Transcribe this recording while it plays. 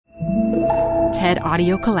TED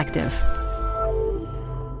Audio Collective.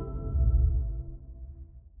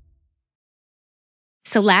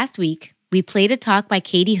 So last week, we played a talk by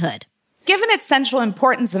Katie Hood. Given its central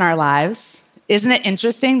importance in our lives, isn't it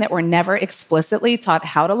interesting that we're never explicitly taught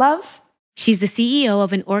how to love? She's the CEO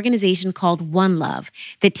of an organization called One Love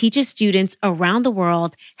that teaches students around the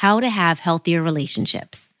world how to have healthier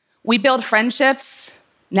relationships. We build friendships,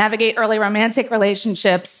 navigate early romantic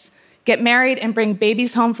relationships, get married, and bring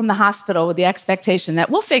babies home from the hospital with the expectation that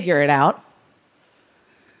we'll figure it out.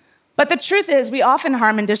 But the truth is, we often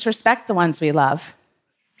harm and disrespect the ones we love.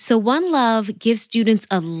 So One Love gives students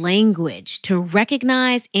a language to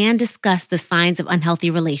recognize and discuss the signs of unhealthy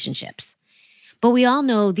relationships. But we all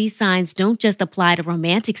know these signs don't just apply to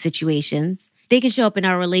romantic situations. They can show up in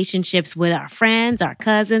our relationships with our friends, our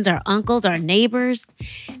cousins, our uncles, our neighbors,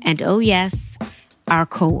 and oh yes, our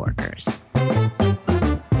coworkers.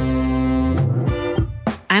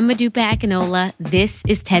 I'm Modupe Akinola. This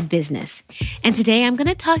is TED Business. And today I'm going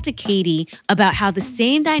to talk to Katie about how the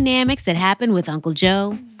same dynamics that happened with Uncle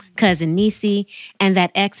Joe, Cousin Niecy, and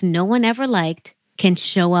that ex no one ever liked can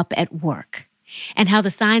show up at work. And how the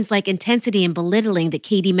signs like intensity and belittling that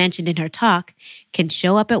Katie mentioned in her talk can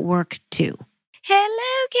show up at work too.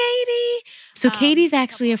 Hello, Katie. So Katie's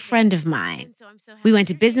actually a friend of mine. We went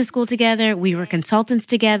to business school together. We were consultants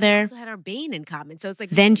together. We also had our Bane in common. So it's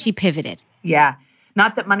like then she pivoted. Yeah.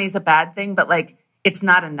 Not that money's a bad thing, but it's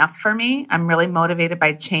not enough for me. I'm really motivated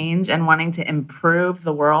by change and wanting to improve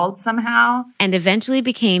the world somehow. And eventually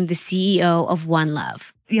became the CEO of One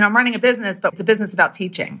Love. I'm running a business, but it's a business about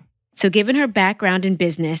teaching. So given her background in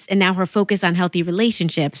business and now her focus on healthy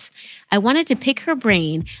relationships, I wanted to pick her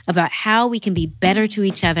brain about how we can be better to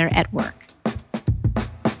each other at work.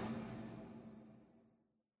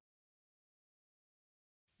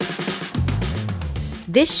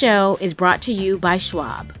 This show is brought to you by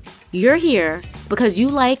Schwab. You're here because you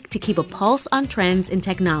like to keep a pulse on trends in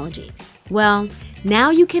technology. Well, now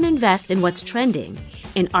you can invest in what's trending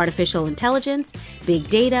in artificial intelligence, big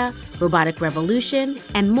data, robotic revolution,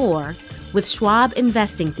 and more with Schwab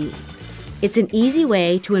Investing Themes. It's an easy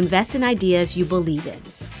way to invest in ideas you believe in.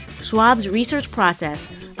 Schwab's research process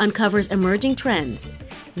uncovers emerging trends.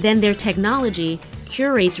 Then their technology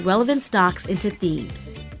curates relevant stocks into themes.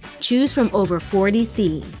 Choose from over 40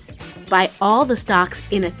 themes. Buy all the stocks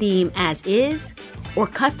in a theme as is or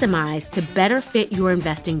customize to better fit your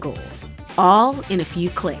investing goals. All in a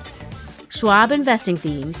few clicks. Schwab Investing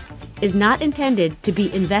Themes is not intended to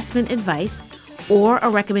be investment advice or a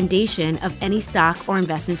recommendation of any stock or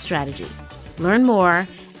investment strategy. Learn more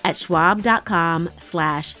at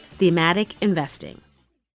schwab.com/thematic investing.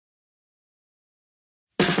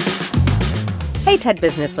 Hey, TED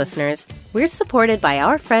Business listeners. We're supported by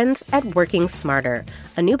our friends at Working Smarter,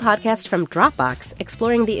 a new podcast from Dropbox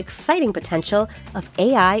exploring the exciting potential of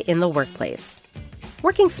AI in the workplace.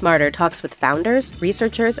 Working Smarter talks with founders,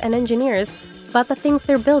 researchers, and engineers about the things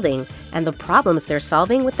they're building and the problems they're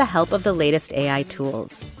solving with the help of the latest AI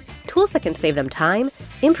tools. Tools that can save them time,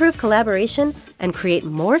 improve collaboration, and create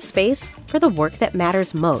more space for the work that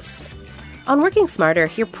matters most. On Working Smarter,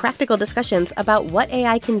 hear practical discussions about what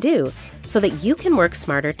AI can do so that you can work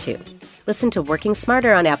smarter too. Listen to Working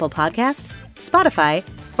Smarter on Apple Podcasts, Spotify,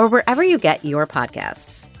 or wherever you get your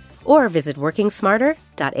podcasts. Or visit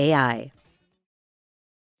workingsmarter.ai.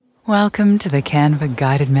 Welcome to the Canva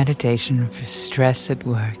guided meditation for stress at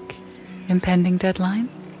work. Impending deadline?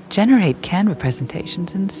 Generate Canva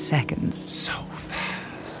presentations in seconds. So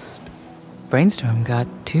fast. Brainstorm got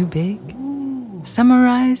too big?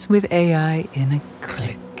 Summarize with AI in a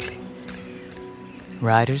click.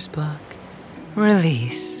 Writer's block?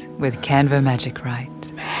 Release with Canva Magic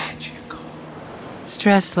Write. Magical.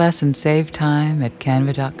 Stress less and save time at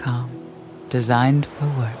canva.com. Designed for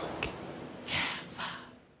work.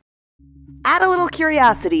 Add a little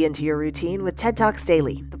curiosity into your routine with TED Talks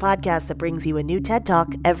Daily, the podcast that brings you a new TED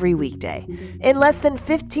Talk every weekday. In less than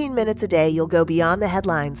 15 minutes a day, you'll go beyond the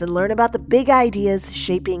headlines and learn about the big ideas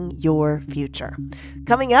shaping your future.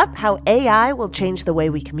 Coming up, how AI will change the way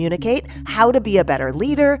we communicate, how to be a better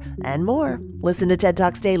leader, and more. Listen to TED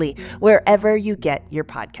Talks Daily wherever you get your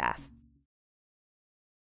podcasts.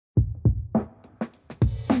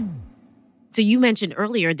 So you mentioned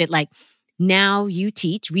earlier that now you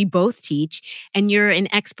teach, we both teach, and you're an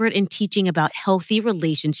expert in teaching about healthy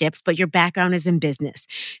relationships, but your background is in business.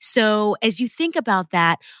 So as you think about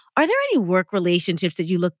that, are there any work relationships that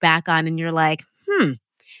you look back on and you're like,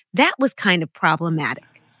 that was kind of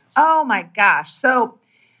problematic? Oh my gosh. So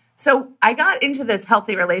I got into this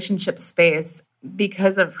healthy relationship space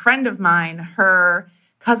because a friend of mine, her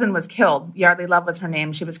cousin was killed. Yardley Love was her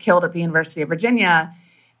name. She was killed at the University of Virginia.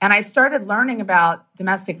 And I started learning about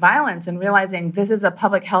domestic violence and realizing this is a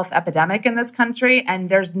public health epidemic in this country, and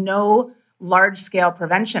there's no large-scale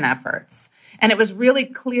prevention efforts. And it was really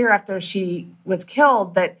clear after she was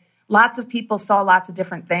killed that lots of people saw lots of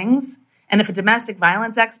different things. And if a domestic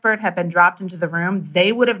violence expert had been dropped into the room,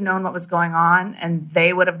 they would have known what was going on and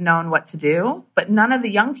they would have known what to do. But none of the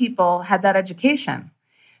young people had that education.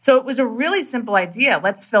 So it was a really simple idea.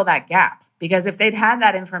 Let's fill that gap. Because if they'd had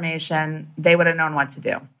that information, they would have known what to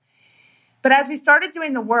do. But as we started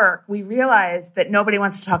doing the work, we realized that nobody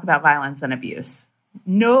wants to talk about violence and abuse.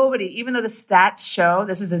 Nobody, even though the stats show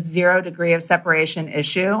this is a 0 degree of separation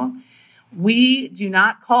issue, we do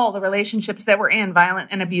not call the relationships that we're in violent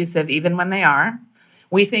and abusive, even when they are.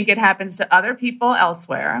 We think it happens to other people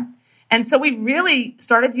elsewhere. And so we really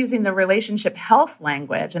started using the relationship health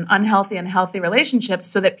language and unhealthy and healthy relationships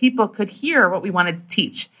so that people could hear what we wanted to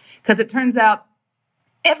teach. Because it turns out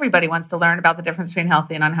everybody wants to learn about the difference between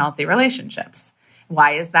healthy and unhealthy relationships.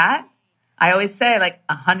 Why is that? I always say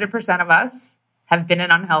 100% of us have been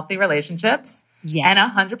in unhealthy relationships, yes. And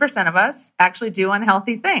 100% of us actually do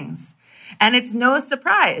unhealthy things. And it's no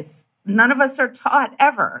surprise. None of us are taught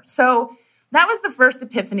ever. So that was the first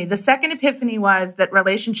epiphany. The second epiphany was that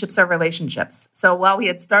relationships are relationships. So while we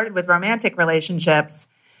had started with romantic relationships,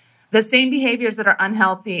 the same behaviors that are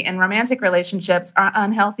unhealthy in romantic relationships are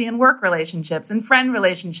unhealthy in work relationships and friend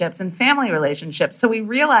relationships and family relationships. So we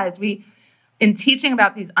realized in teaching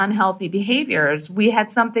about these unhealthy behaviors, we had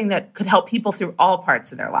something that could help people through all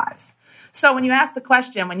parts of their lives. So when you ask the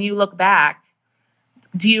question, when you look back,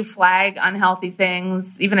 do you flag unhealthy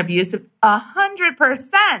things, even abusive?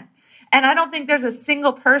 100%. And I don't think there's a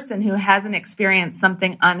single person who hasn't experienced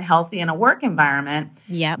something unhealthy in a work environment.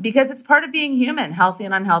 Yeah. Because it's part of being human, healthy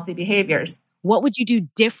and unhealthy behaviors. What would you do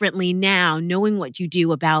differently now, knowing what you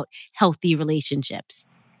do about healthy relationships?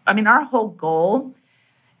 I mean, our whole goal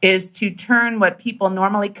is to turn what people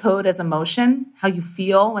normally code as emotion, how you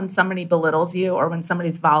feel when somebody belittles you or when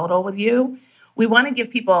somebody's volatile with you. We want to give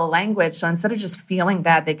people a language so instead of just feeling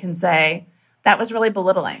bad, they can say, that was really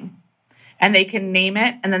belittling. And they can name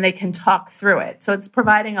it, and then they can talk through it. So it's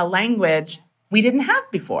providing a language we didn't have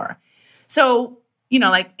before. So, in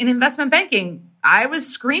investment banking, I was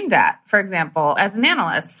screamed at, for example, as an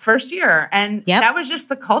analyst first year. And That was just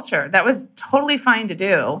the culture. That was totally fine to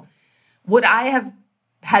do. Would I have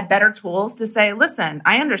had better tools to say, listen,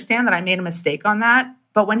 I understand that I made a mistake on that,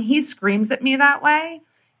 but when he screams at me that way,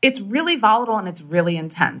 it's really volatile and it's really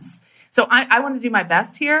intense. So I want to do my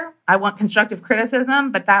best here. I want constructive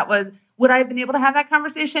criticism, but would I have been able to have that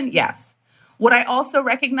conversation? Yes. Would I also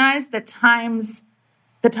recognize the times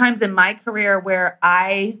in my career where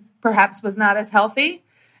I perhaps was not as healthy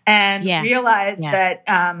and realized that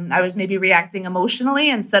I was maybe reacting emotionally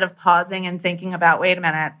instead of pausing and thinking about, wait a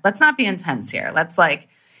minute, let's not be intense here. Let's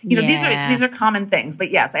these are common things.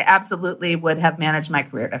 But yes, I absolutely would have managed my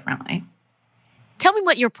career differently. Tell me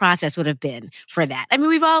what your process would have been for that. I mean,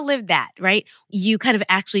 we've all lived that, right? You kind of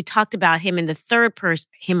actually talked about him in the third person,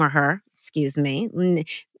 him or her, excuse me.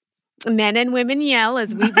 Men and women yell,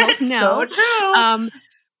 as we both know. So true.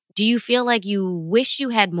 Do you feel like you wish you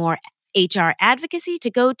had more HR advocacy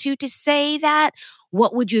to go to say that?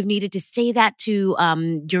 What would you have needed to say that to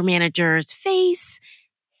your manager's face?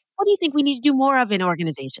 What do you think we need to do more of in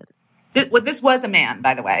organizations? This was a man,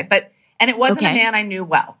 by the way, and it wasn't a man I knew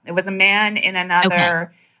well. It was a man in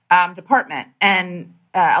another department, and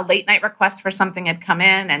a late night request for something had come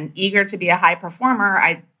in, and eager to be a high performer,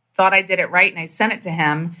 I thought I did it right, and I sent it to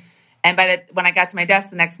him. And when I got to my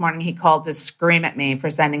desk the next morning, he called to scream at me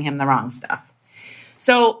for sending him the wrong stuff.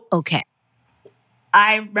 So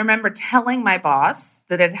I remember telling my boss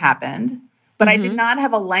that it happened, but I did not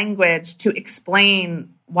have a language to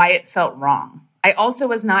explain why it felt wrong. I also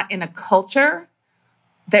was not in a culture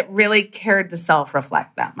that really cared to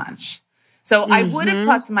self-reflect that much. So I would have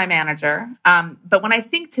talked to my manager. But when I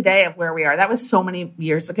think today of where we are, that was so many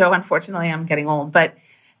years ago. Unfortunately, I'm getting old. But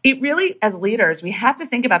it really, as leaders, we have to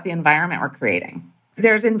think about the environment we're creating.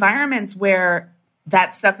 There's environments where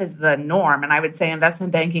that stuff is the norm. And I would say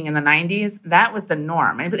investment banking in the 90s, that was the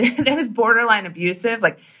norm. It was borderline abusive.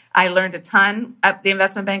 Like, I learned a ton at the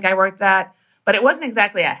investment bank I worked at, but it wasn't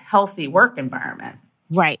exactly a healthy work environment.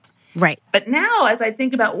 Right. But now, as I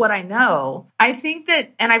think about what I know, I think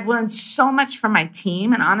that, and I've learned so much from my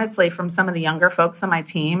team, and honestly from some of the younger folks on my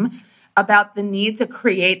team, about the need to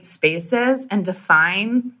create spaces and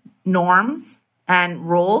define norms and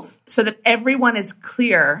rules so that everyone is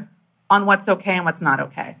clear on what's okay and what's not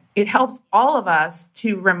okay. It helps all of us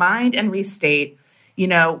to remind and restate,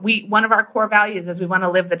 one of our core values is we want to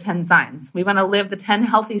live the 10 signs. We want to live the 10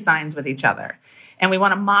 healthy signs with each other. And we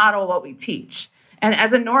want to model what we teach. And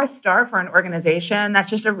as a North Star for an organization, that's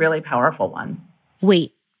just a really powerful one.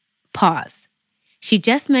 Wait, pause. She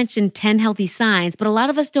just mentioned 10 healthy signs, but a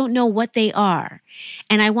lot of us don't know what they are.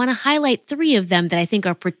 And I want to highlight 3 of them that I think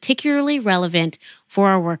are particularly relevant for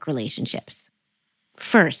our work relationships.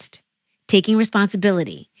 First, taking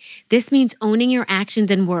responsibility. This means owning your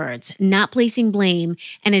actions and words, not placing blame,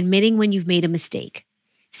 and admitting when you've made a mistake.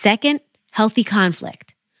 Second, healthy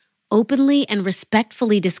conflict. Openly and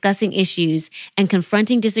respectfully discussing issues and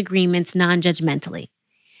confronting disagreements non-judgmentally.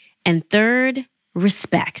 And third,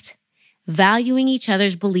 respect. Valuing each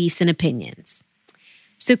other's beliefs and opinions.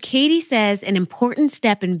 So Katie says an important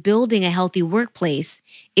step in building a healthy workplace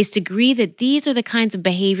is to agree that these are the kinds of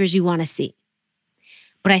behaviors you want to see.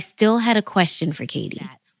 But I still had a question for Katie.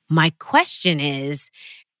 My question is,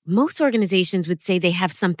 most organizations would say they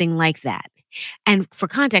have something like that. And for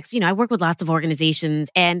context, I work with lots of organizations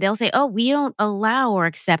and they'll say, oh, we don't allow or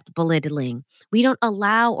accept belittling. We don't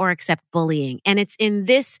allow or accept bullying. And it's in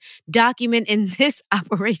this document, in this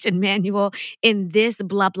operation manual, in this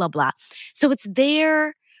blah, blah, blah. So it's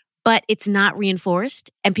there, but it's not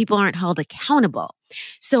reinforced and people aren't held accountable.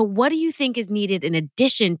 So what do you think is needed in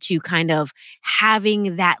addition to kind of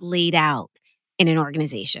having that laid out in an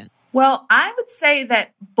organization? Well, I would say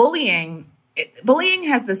that bullying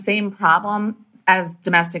has the same problem as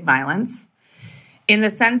domestic violence in the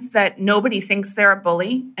sense that nobody thinks they're a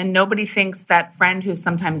bully and nobody thinks that friend who's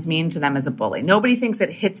sometimes mean to them is a bully. Nobody thinks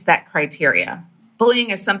it hits that criteria.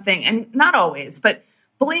 Bullying is something, and not always, but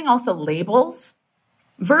bullying also labels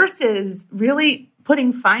versus really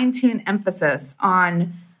putting fine-tuned emphasis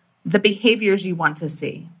on the behaviors you want to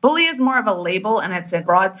see. Bully is more of a label and it's a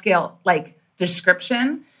broad scale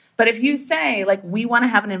description. But if you say, we want to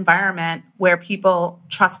have an environment where people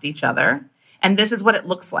trust each other, and this is what it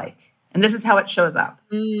looks like, and this is how it shows up.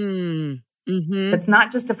 Mm-hmm. It's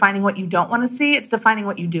not just defining what you don't want to see, it's defining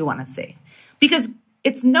what you do want to see. Because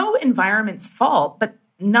it's no environment's fault, but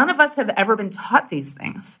none of us have ever been taught these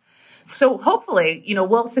things. So hopefully,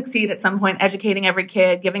 we'll succeed at some point educating every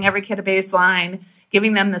kid, giving every kid a baseline,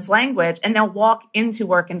 giving them this language, and they'll walk into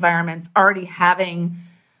work environments already having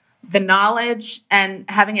the knowledge and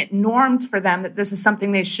having it normed for them that this is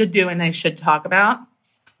something they should do and they should talk about.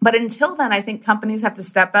 But until then, I think companies have to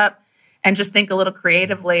step up and just think a little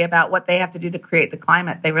creatively about what they have to do to create the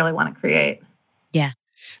climate they really want to create. Yeah.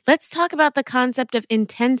 Let's talk about the concept of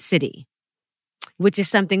intensity, which is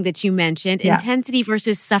something that you mentioned, intensity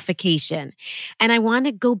versus suffocation. And I want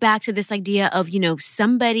to go back to this idea of,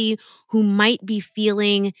 somebody who might be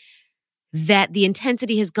feeling that the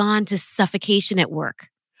intensity has gone to suffocation at work.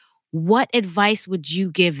 What advice would you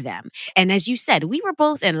give them? And as you said, we were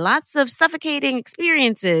both in lots of suffocating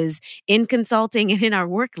experiences in consulting and in our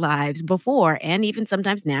work lives before, and even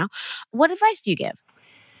sometimes now. What advice do you give?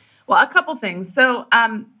 Well, a couple things. So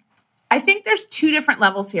I think there's 2 different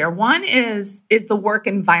levels here. One is the work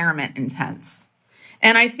environment intense?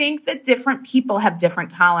 And I think that different people have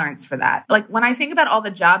different tolerance for that. When I think about all the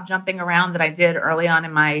job jumping around that I did early on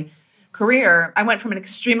in my career, I went from an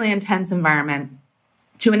extremely intense environment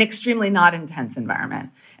to an extremely not intense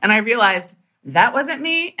environment. And I realized that wasn't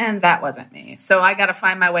me and that wasn't me. So I got to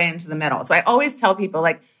find my way into the middle. So I always tell people,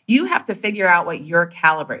 you have to figure out what you're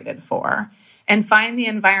calibrated for and find the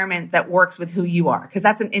environment that works with who you are, because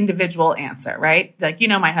that's an individual answer, right?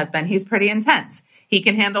 My husband, he's pretty intense. He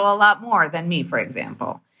can handle a lot more than me, for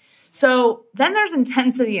example. So then there's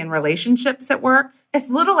intensity in relationships at work. As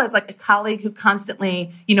little as a colleague who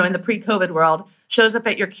constantly, in the pre-COVID world, shows up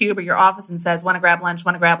at your cube or your office and says, want to grab lunch,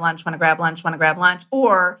 want to grab lunch, want to grab lunch, want to grab lunch,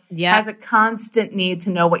 or has a constant need to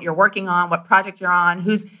know what you're working on, what project you're on,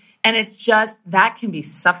 and it's just, that can be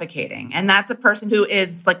suffocating. And that's a person who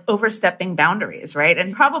is overstepping boundaries, right?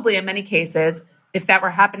 And probably in many cases, if that were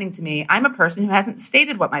happening to me, I'm a person who hasn't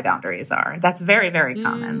stated what my boundaries are. That's very, very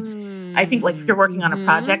common. I think if you're working on a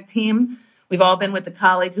project team, we've all been with the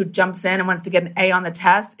colleague who jumps in and wants to get an A on the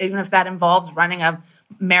test, even if that involves running a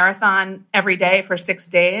marathon every day for 6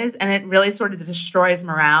 days, and it really sort of destroys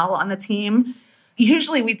morale on the team.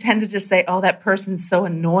 Usually we tend to just say, oh, that person's so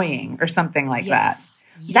annoying or something like that.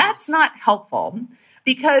 Yes. That's not helpful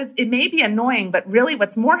because it may be annoying, but really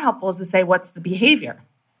what's more helpful is to say, what's the behavior?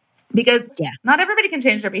 Because not everybody can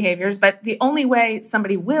change their behaviors, but the only way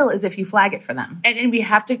somebody will is if you flag it for them. And we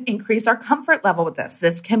have to increase our comfort level with this.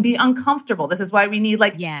 This can be uncomfortable. This is why we need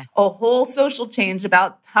a whole social change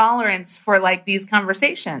about tolerance for these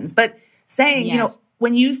conversations. But saying,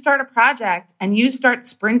 when you start a project and you start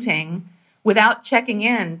sprinting without checking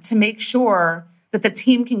in to make sure that the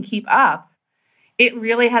team can keep up, it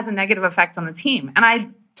really has a negative effect on the team. And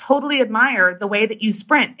I totally admire the way that you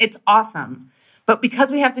sprint. It's awesome. But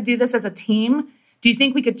because we have to do this as a team, Do you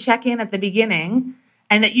think we could check in at the beginning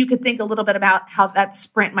and that you could think a little bit about how that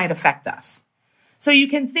sprint might affect us? So you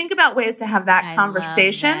can think about ways to have that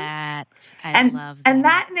conversation. I love that. And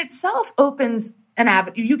that in itself opens an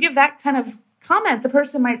avenue. You give that kind of comment, the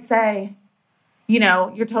person might say,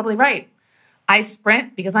 you're totally right. I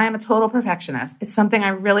sprint because I am a total perfectionist. It's something I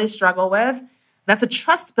really struggle with. That's a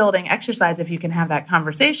trust building exercise if you can have that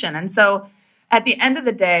conversation. And so at the end of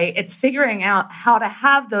the day, it's figuring out how to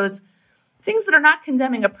have those things that are not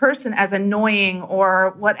condemning a person as annoying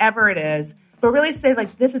or whatever it is, but really say,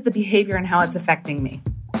 like, this is the behavior and how it's affecting me.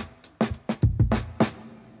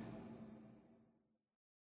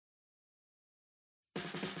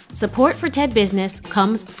 Support for TED Business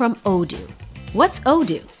comes from Odoo. What's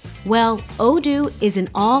Odoo? Well, Odoo is an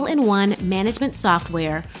all-in-one management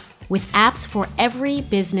software with apps for every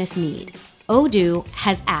business need. Odoo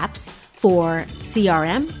has apps for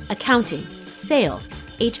CRM, accounting, sales,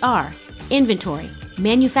 HR, inventory,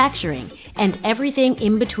 manufacturing, and everything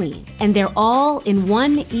in between. And they're all in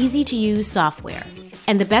one easy-to-use software.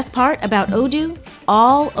 And the best part about Odoo,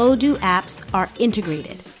 all Odoo apps are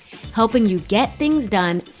integrated, helping you get things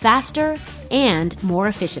done faster and more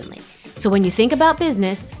efficiently. So when you think about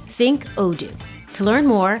business, think Odoo. To learn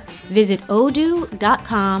more, visit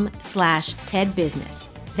odoo.com/TEDbusiness.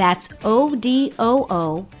 That's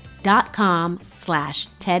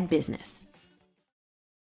odoo.com/TEDbusiness.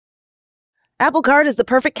 Apple Card is the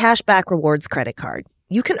perfect cashback rewards credit card.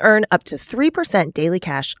 You can earn up to 3% daily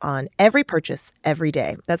cash on every purchase every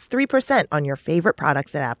day. That's 3% on your favorite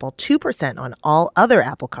products at Apple, 2% on all other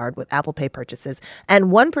Apple Card with Apple Pay purchases,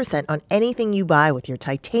 and 1% on anything you buy with your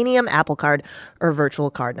titanium Apple Card or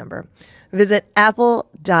virtual card number. Visit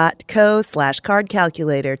apple.co/card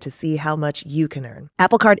calculator to see how much you can earn.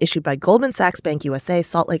 Apple Card issued by Goldman Sachs Bank USA,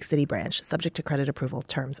 Salt Lake City branch. Subject to credit approval.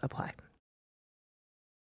 Terms apply.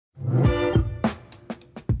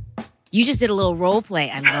 You just did a little role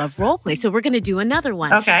play. I love role play. So we're going to do another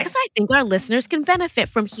one. Okay. Because I think our listeners can benefit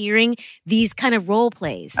from hearing these kind of role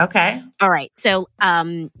plays. Okay. All right. So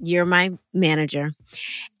you're my manager.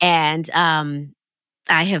 And I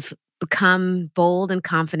have become bold and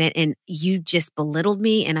confident. And you just belittled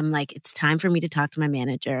me. And I'm like, it's time for me to talk to my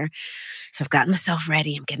manager. So I've gotten myself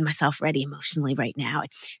ready. I'm getting myself ready emotionally right now.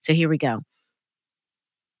 So here we go.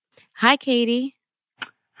 Hi, Katie.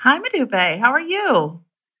 Hi, Modupe. How are you?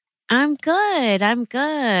 I'm good.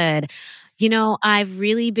 I've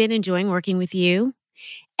really been enjoying working with you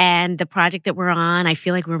and the project that we're on. I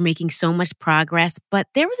feel like we're making so much progress, but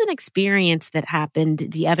there was an experience that happened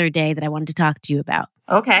the other day that I wanted to talk to you about.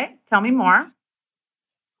 Okay. Tell me more.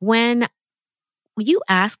 When you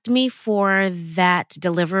asked me for that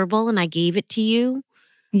deliverable and I gave it to you.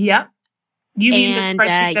 Yep. You mean the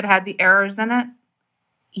spreadsheet that had the errors in it?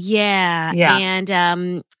 Yeah.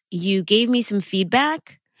 And you gave me some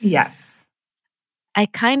feedback. Yes. I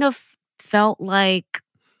kind of felt like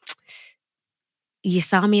you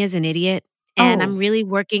saw me as an idiot, and I'm really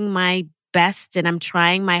working my best and I'm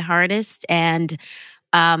trying my hardest. And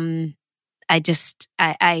I just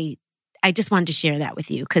wanted to share that with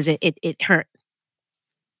you because it hurt.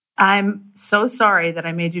 I'm so sorry that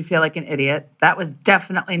I made you feel like an idiot. That was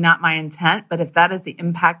definitely not my intent. But if that is the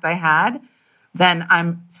impact I had, then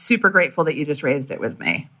I'm super grateful that you just raised it with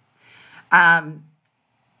me.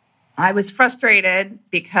 I was frustrated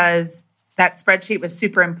because that spreadsheet was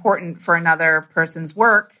super important for another person's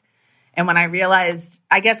work. And when I realized,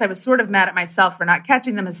 I guess I was sort of mad at myself for not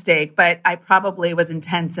catching the mistake, but I probably was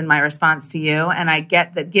intense in my response to you. And I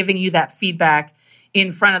get that giving you that feedback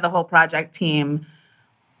in front of the whole project team,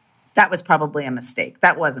 that was probably a mistake.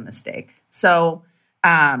 That was a mistake. So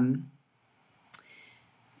I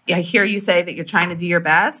hear you say that you're trying to do your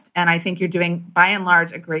best. And I think you're doing, by and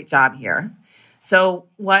large, a great job here. So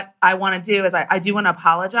what I want to do is I do want to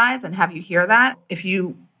apologize and have you hear that. If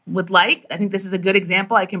you would like, I think this is a good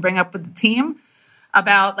example I can bring up with the team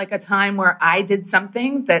about like a time where I did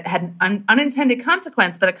something that had an unintended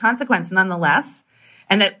consequence, but a consequence nonetheless.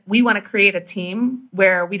 And that we want to create a team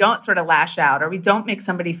where we don't sort of lash out or we don't make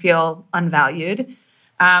somebody feel unvalued.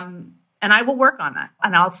 And I will work on that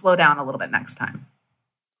and I'll slow down a little bit next time.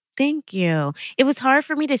 Thank you. It was hard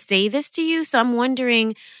for me to say this to you. So I'm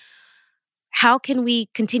wondering, how can we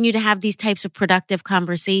continue to have these types of productive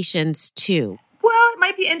conversations too? Well, it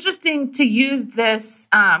might be interesting to use this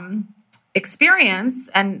experience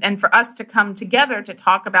and for us to come together to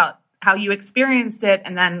talk about how you experienced it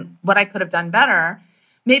and then what I could have done better.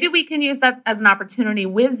 Maybe we can use that as an opportunity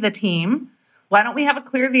with the team. Why don't we have a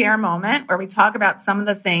clear the air moment where we talk about some of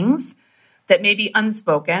the things that may be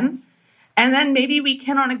unspoken? And then maybe we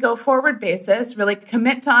can, on a go forward basis, really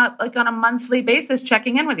commit to like on a monthly basis,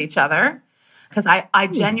 checking in with each other Because I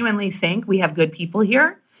genuinely think we have good people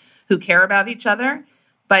here who care about each other.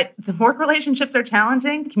 But the work relationships are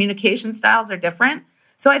challenging. Communication styles are different.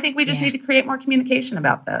 So I think we just need to create more communication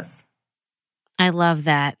about this. I love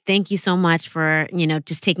that. Thank you so much for,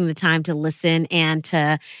 just taking the time to listen and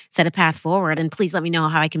to set a path forward. And please let me know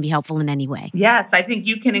how I can be helpful in any way. Yes, I think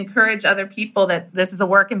you can encourage other people that this is a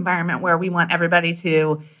work environment where we want everybody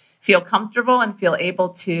to feel comfortable and feel able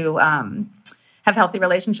to have healthy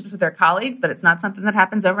relationships with their colleagues, but it's not something that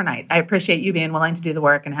happens overnight. I appreciate you being willing to do the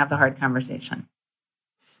work and have the hard conversation.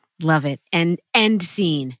 Love it. And end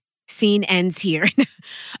scene. Scene ends here.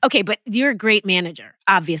 Okay, but you're a great manager,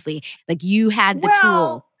 obviously. Like you had the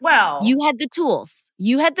tools. You had the tools.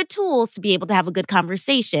 You had the tools to be able to have a good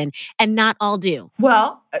conversation, and not all do.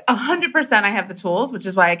 Well, 100% I have the tools, which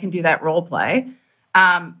is why I can do that role play.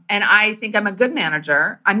 And I think I'm a good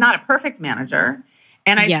manager. I'm not a perfect manager.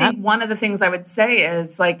 And I think one of the things I would say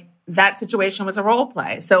is like that situation was a role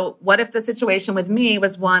play. So what if the situation with me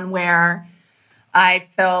was one where I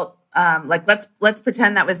felt like let's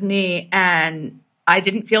pretend that was me and I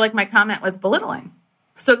didn't feel like my comment was belittling.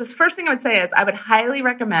 So the first thing I would say is I would highly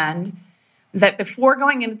recommend that before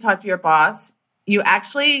going in to talk to your boss, you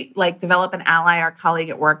actually like develop an ally or colleague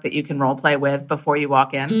at work that you can role play with before you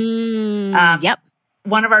walk in.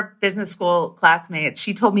 One of our business school classmates,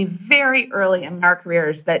 she told me very early in our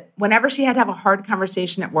careers that whenever she had to have a hard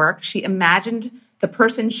conversation at work, she imagined the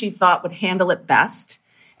person she thought would handle it best.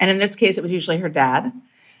 And in this case, it was usually her dad.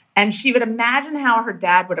 And she would imagine how her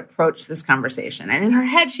dad would approach this conversation. And in her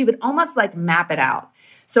head, she would almost like map it out.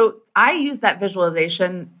 So I use that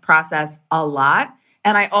visualization process a lot.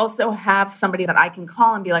 And I also have somebody that I can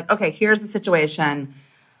call and be like, okay, here's the situation.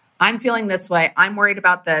 I'm feeling this way. I'm worried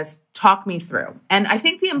about this. Talk me through. And I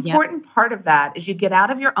think the important part of that is you get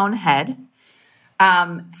out of your own head.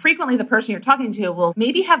 Frequently, the person you're talking to will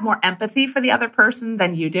maybe have more empathy for the other person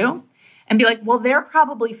than you do. And be like, well, they're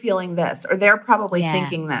probably feeling this or they're probably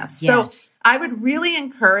thinking this. So I would really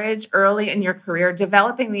encourage early in your career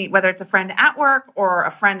developing whether it's a friend at work or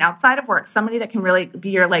a friend outside of work, somebody that can really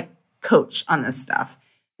be your like coach on this stuff.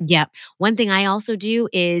 Yeah. One thing I also do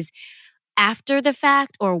is after the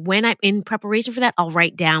fact or when I'm in preparation for that, I'll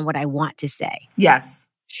write down what I want to say. Yes.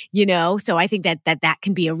 So I think that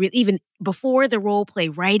can be a real, even before the role play,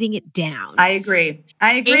 writing it down. I agree.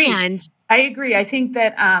 And I agree. I think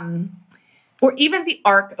that, or even the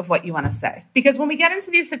arc of what you want to say. Because when we get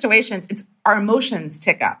into these situations, our emotions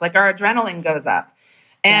tick up, like our adrenaline goes up.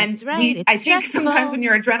 And that's right. I think sometimes when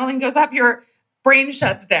your adrenaline goes up, your brain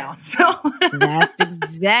shuts down. So that's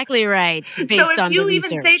exactly right. So if you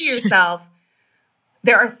even say to yourself,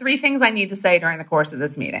 there are 3 things I need to say during the course of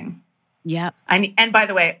this meeting. Yep. And by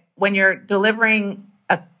the way, when you're delivering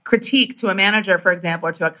a critique to a manager, for example,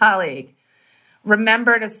 or to a colleague,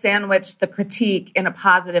 remember to sandwich the critique in a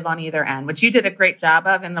positive on either end, which you did a great job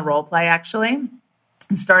of in the role play, actually.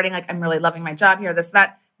 And starting like, I'm really loving my job here, this,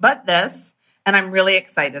 that, but this, and I'm really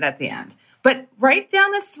excited at the end. But write down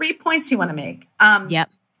the 3 points you want to make.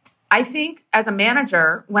 I think as a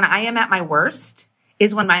manager, when I am at my worst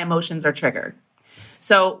is when my emotions are triggered.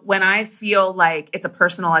 So when I feel like it's a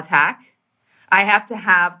personal attack, I have to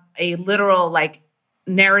have a literal like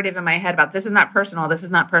narrative in my head about this is not personal, this is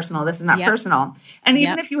not personal, this is not personal. And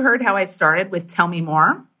even if you heard how I started with tell me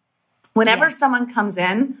more, whenever someone comes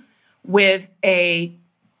in with a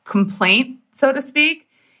complaint, so to speak,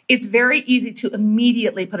 it's very easy to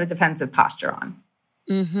immediately put a defensive posture on.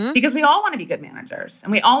 Because we all want to be good managers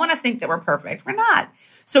and we all want to think that we're perfect. We're not.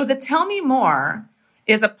 So the tell me more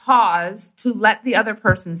is a pause to let the other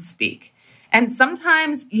person speak. And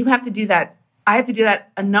sometimes you have to do that. I have to do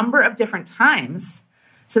that a number of different times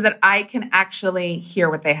so that I can actually hear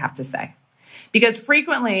what they have to say. Because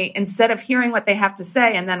frequently, instead of hearing what they have to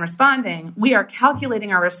say and then responding, we are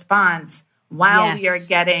calculating our response while we are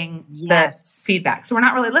getting the feedback. So we're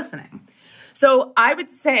not really listening. So I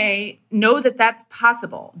would say, know that that's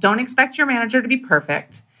possible. Don't expect your manager to be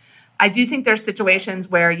perfect. I do think there's situations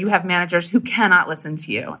where you have managers who cannot listen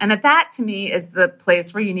to you. And that, to me, is the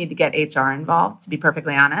place where you need to get HR involved, to be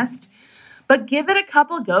perfectly honest. But give it a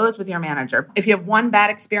couple goes with your manager. If you have one bad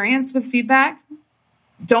experience with feedback,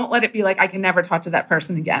 don't let it be like, I can never talk to that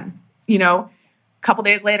person again. A couple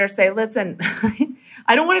days later, say, listen,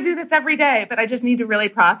 I don't want to do this every day, but I just need to really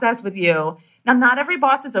process with you. Now, not every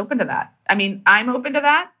boss is open to that. I mean, I'm open to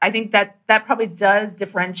that. I think that probably does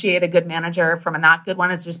differentiate a good manager from a not good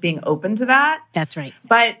one, is just being open to that. That's right.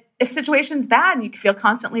 But if situation's bad and you feel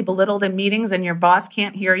constantly belittled in meetings and your boss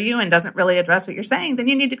can't hear you and doesn't really address what you're saying, then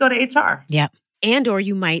you need to go to HR. Yeah. And or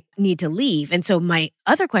you might need to leave. And so my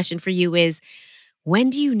other question for you is, when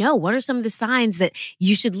do you know? What are some of the signs that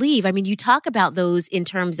you should leave? I mean, you talk about those in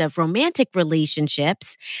terms of romantic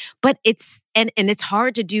relationships, but it's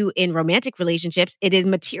hard to do in romantic relationships. It is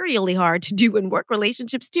materially hard to do in work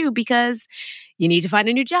relationships too, because you need to find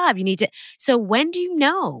a new job. So when do you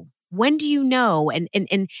know? When do you know?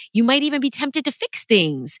 And you might even be tempted to fix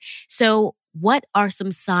things. So what are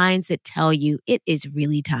some signs that tell you it is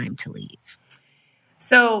really time to leave?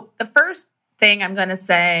 So the first thing I'm going to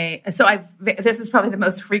say, this is probably the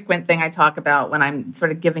most frequent thing I talk about when I'm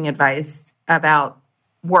sort of giving advice about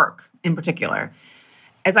work in particular,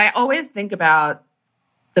 is I always think about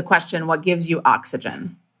the question, what gives you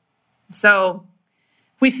oxygen? So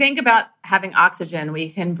if we think about having oxygen,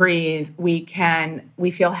 we can breathe, we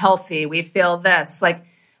feel healthy, we feel this,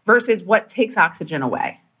 versus what takes oxygen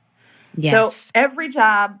away. Yes. So every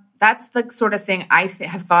job, that's the sort of thing I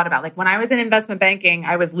have thought about. Like when I was in investment banking,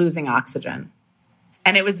 I was losing oxygen.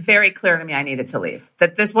 And it was very clear to me I needed to leave.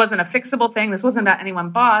 That this wasn't a fixable thing. This wasn't about any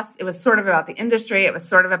one boss. It was sort of about the industry. It was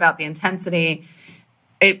sort of about the intensity.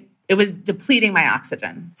 It was depleting my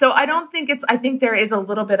oxygen. So I think there is a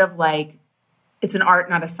little bit of it's an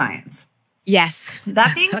art, not a science. Yes.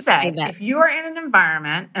 That being said, if you are in an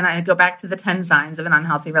environment, and I go back to the 10 signs of an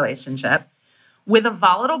unhealthy relationship, with a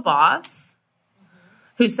volatile boss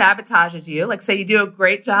who sabotages you, like say you do a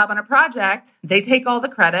great job on a project, they take all the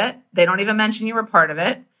credit, they don't even mention you were part of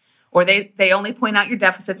it, or they only point out your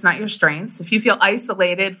deficits, not your strengths. If you feel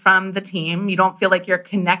isolated from the team, you don't feel like you're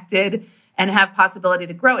connected and have possibility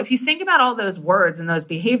to grow. If you think about all those words and those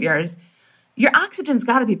behaviors, your oxygen's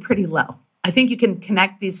got to be pretty low. I think you can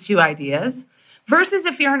connect these two ideas versus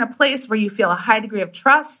if you're in a place where you feel a high degree of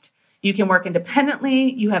trust, you can work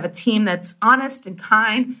independently, you have a team that's honest and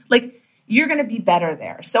kind, you're going to be better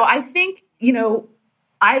there. So I think,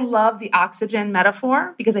 I love the oxygen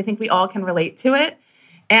metaphor because I think we all can relate to it.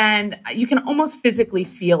 And you can almost physically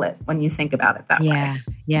feel it when you think about it that way.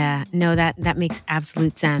 Yeah. No, that makes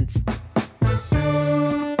absolute sense.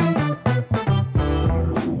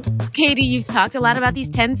 Katie, you've talked a lot about these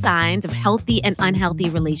 10 signs of healthy and unhealthy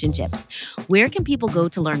relationships. Where can people go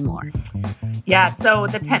to learn more? Yeah, so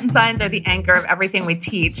the 10 signs are the anchor of everything we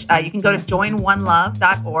teach. You can go to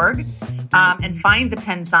joinonelove.org and find the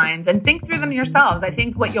 10 signs and think through them yourselves. I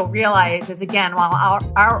think what you'll realize is, again, while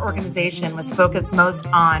our organization was focused most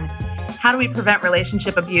on how do we prevent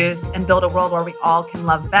relationship abuse and build a world where we all can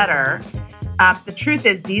love better, the truth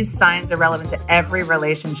is these signs are relevant to every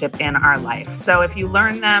relationship in our life. So if you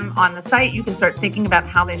learn them on the site, you can start thinking about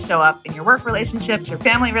how they show up in your work relationships, your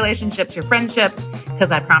family relationships, your friendships,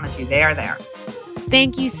 because I promise you they are there.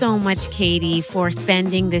 Thank you so much, Katie, for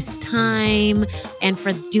spending this time and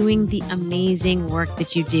for doing the amazing work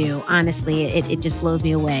that you do. Honestly, it just blows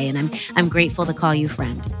me away, and I'm grateful to call you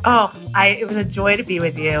friend. It was a joy to be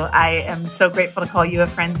with you. I am so grateful to call you a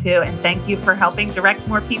friend too, and thank you for helping direct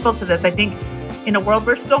more people to this. I think in a world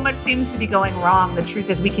where so much seems to be going wrong, the truth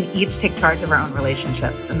is we can each take charge of our own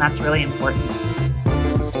relationships, and that's really important.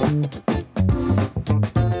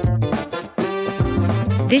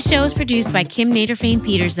 This show is produced by Kim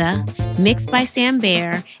Naderfane-Peterza, mixed by Sam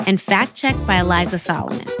Baer, and fact-checked by Eliza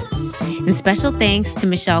Solomon. And special thanks to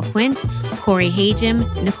Michelle Quint, Corey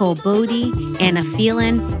Hagem, Nicole Bodie, Anna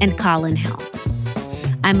Phelan, and Colin Helms.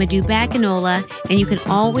 I'm Modupe Akinola, and you can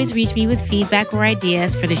always reach me with feedback or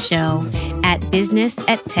ideas for the show at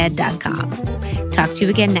business@ted.com. Talk to you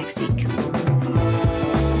again next week.